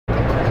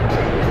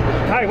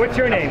Hi, what's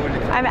your name?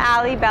 I'm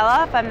Ali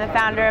Beloff. I'm the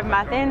founder of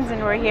Muthins,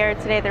 and we're here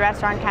today at the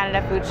Restaurant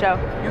Canada Food Show.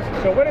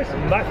 So what is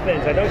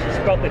muffins? I know you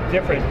spelled it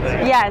differently.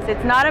 Yes,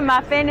 it's not a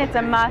muffin, it's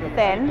a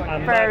muffin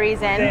for a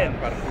reason.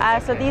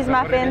 So these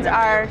muffins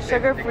are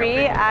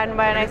sugar-free, and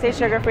when I say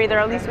sugar-free,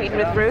 they're only sweetened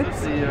with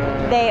fruits.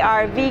 They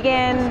are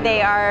vegan,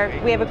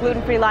 we have a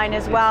gluten-free line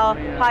as well,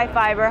 high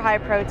fiber, high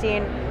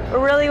protein.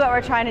 Really what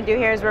we're trying to do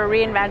here is we're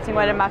reinventing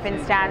what a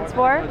muffin stands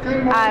for,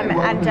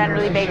 and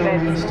generally baked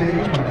goods.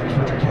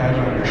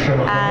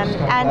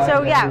 And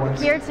so yeah,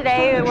 here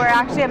today we're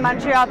actually a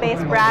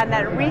Montreal-based brand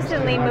that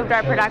recently moved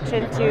our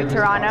production to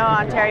Toronto,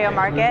 Ontario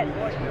market.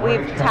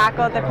 We've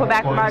tackled the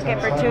Quebec market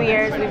for 2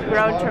 years. We've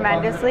grown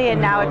tremendously, and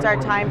now it's our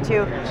time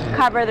to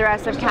cover the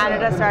rest of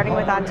Canada, starting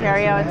with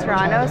Ontario and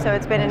Toronto. So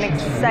it's been an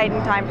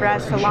exciting time for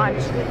us to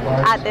launch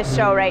at this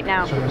show right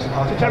now. So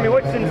tell me,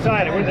 what's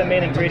inside it? What are the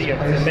main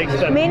ingredients that makes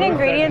the main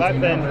ingredients?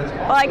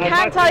 Well, I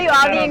can't tell you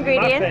all the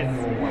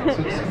ingredients.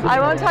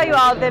 I won't tell you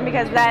all of them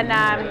because then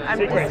I'm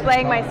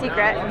displaying my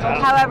secret.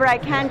 However, I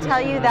can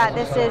tell you that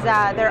this is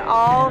they're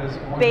all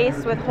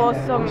based with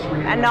wholesome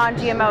and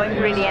non-GMO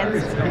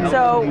ingredients.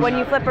 So when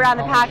you flip around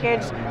the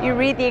package, you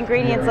read the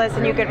ingredients list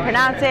and you can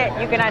pronounce it,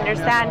 you can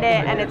understand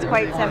it, and it's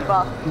quite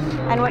simple.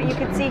 And what you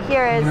can see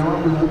here is,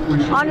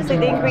 honestly,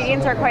 the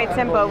ingredients are quite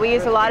simple. We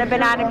use a lot of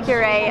banana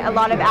puree, a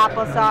lot of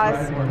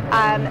applesauce.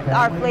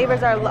 Our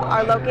flavors are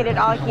located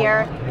all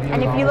here.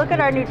 And if you look at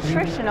our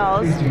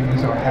nutritionals,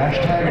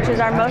 which is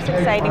our most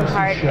exciting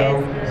part,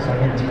 is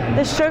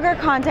the sugar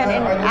content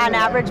in an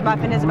average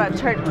muffin is about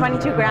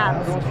 22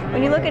 grams.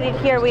 When you look at it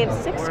here, we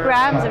have 6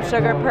 grams of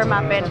sugar per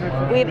muffin.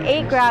 We have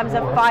 8 grams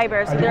of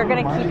fiber, so they're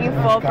going to keep you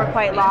full for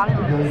quite long.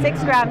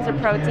 6 grams of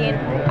protein.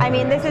 I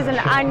mean, this is an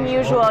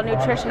unusual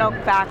nutritional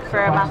fact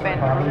for a muffin.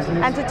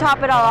 And to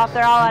top it all off,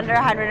 they're all under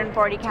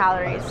 140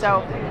 calories.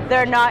 So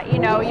they're not, you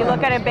know, you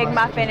look at a big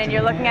muffin and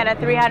you're looking at a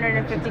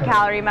 350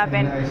 calorie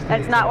muffin.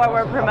 That's not what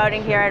we're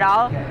promoting here at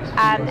all.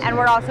 And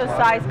we're also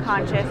size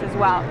conscious as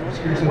well,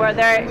 where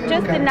they're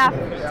just enough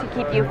to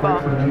keep you full.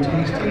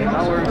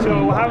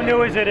 So how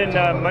new is it in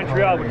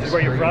Montreal, which is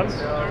where you're from?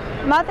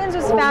 Muthins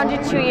was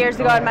founded 2 years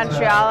ago in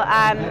Montreal.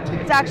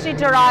 It's actually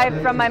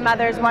derived from my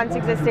mother's once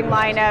existing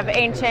line of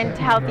ancient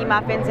healthy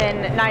muffins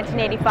in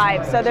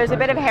 1985. So there's a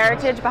bit of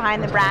heritage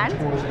behind the brand,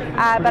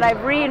 but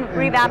I've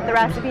revamped the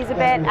recipes a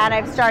bit, and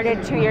I've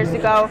started 2 years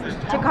ago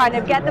to kind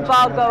of get the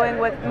ball going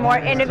with more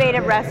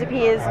innovative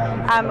recipes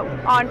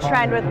on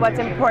trend with what's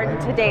important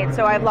to date.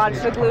 So I've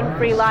launched a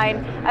gluten-free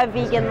line, a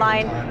vegan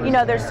line. You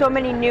know, there's so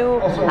many new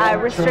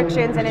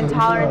restrictions and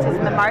intolerances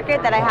in the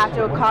market that I have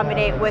to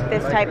accommodate with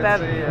this type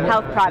of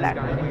health product.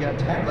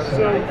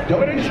 So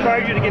what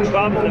inspired you to get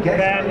involved in the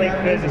family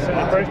business in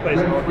the first place?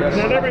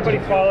 Not everybody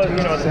follows, you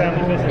know, the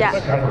family business.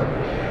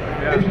 Yeah.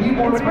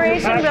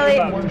 Inspiration really,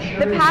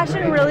 the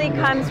passion really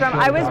comes from,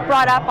 I was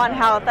brought up on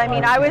health. I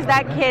mean, I was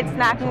that kid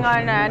snacking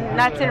on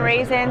nuts and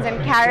raisins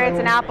and carrots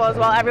and apples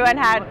while everyone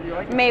had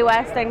May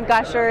West and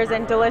Gushers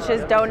and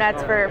delicious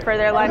donuts for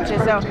their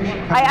lunches. So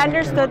I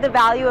understood the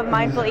value of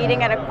mindful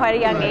eating at quite a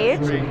young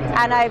age,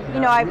 and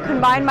I've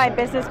combined my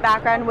business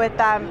background with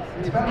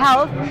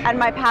health and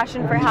my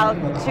passion for health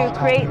to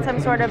create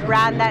some sort of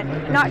brand that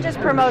not just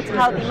promotes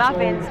healthy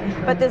muffins,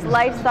 but this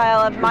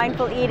lifestyle of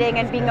mindful eating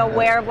and being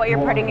aware of what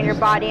you're putting in your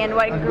body and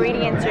what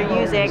ingredients you're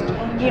using,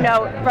 you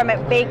know, from it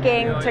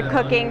baking to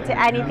cooking to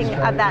anything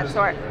of that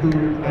sort.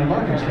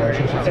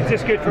 Is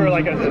this good for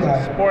like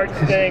a sports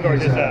thing or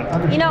just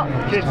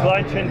a kids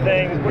luncheon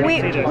thing?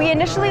 We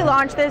initially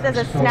launched this as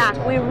a snack.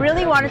 We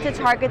really wanted to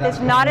target this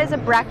not as a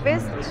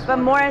breakfast, but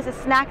more as a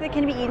snack that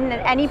can be eaten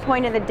at any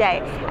point of the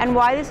day. And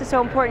why this is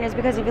so important is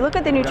because if you look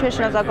at the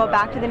nutritionals, I'll go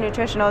back to the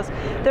nutritionals,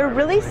 they're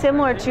really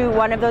similar to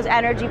one of those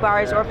energy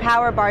bars or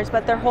power bars,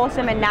 but they're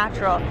wholesome and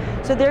natural.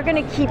 So they're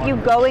going to keep you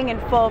going and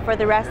full for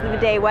the rest of the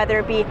day, whether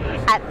it be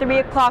at 3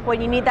 o'clock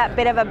when you need that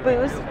bit of a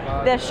boost.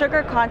 The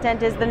sugar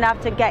content is enough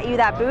to get you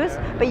that boost,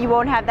 but you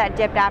won't have that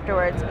dip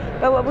afterwards.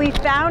 But what we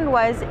found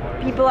was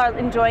people are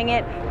enjoying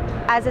it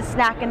as a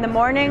snack in the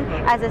morning,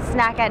 as a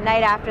snack at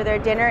night after their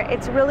dinner.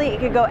 It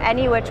could go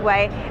any which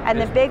way, and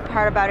the big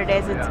part about it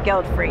is it's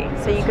guilt-free,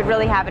 so you could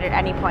really have it at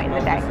any point in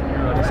the day.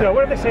 So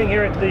what are they saying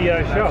here at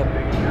the show?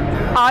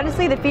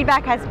 Honestly, the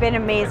feedback has been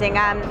amazing.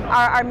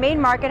 Our main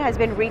market has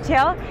been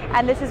retail,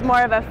 and this is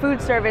more of a food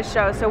service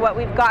show. So what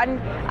we've gotten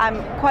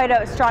quite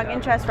a strong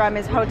interest from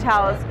is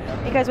hotels,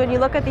 because when you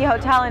look at the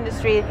hotel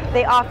industry,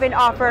 they often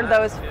offer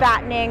those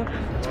fattening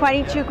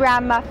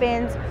 22-gram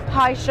muffins,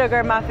 high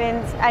sugar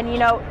muffins, and you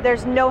know,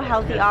 there's no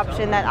healthy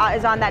option that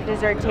is on that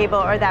dessert table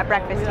or that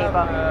breakfast table.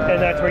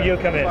 And that's where you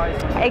come in.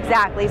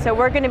 Exactly. So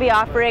we're going to be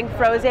offering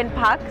frozen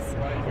pucks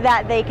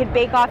that they could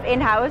bake off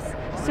in-house.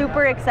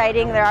 Super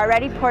exciting. They're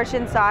already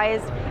portion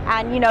sized,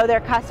 and you know, their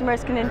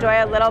customers can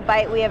enjoy a little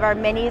bite. We have our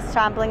minis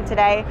sampling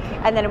today,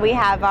 and then we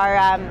have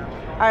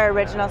our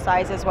original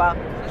size as well.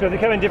 So they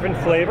come in different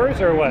flavors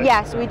or what?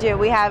 Yes, we do.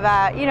 We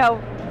have you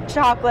know,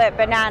 chocolate,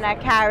 banana,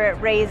 carrot,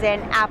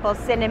 raisin, apple,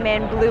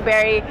 cinnamon,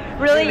 blueberry,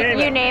 really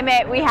you name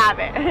it, we have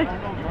it.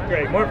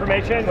 great. More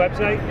information,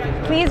 website?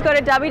 Please go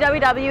to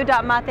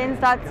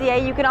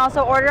www.muthins.ca. You can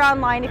also order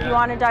online if you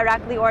want to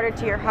directly order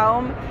to your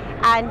home.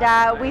 And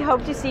we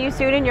hope to see you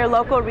soon in your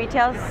local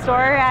retail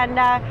store, and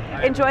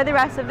enjoy the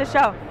rest of the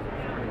show.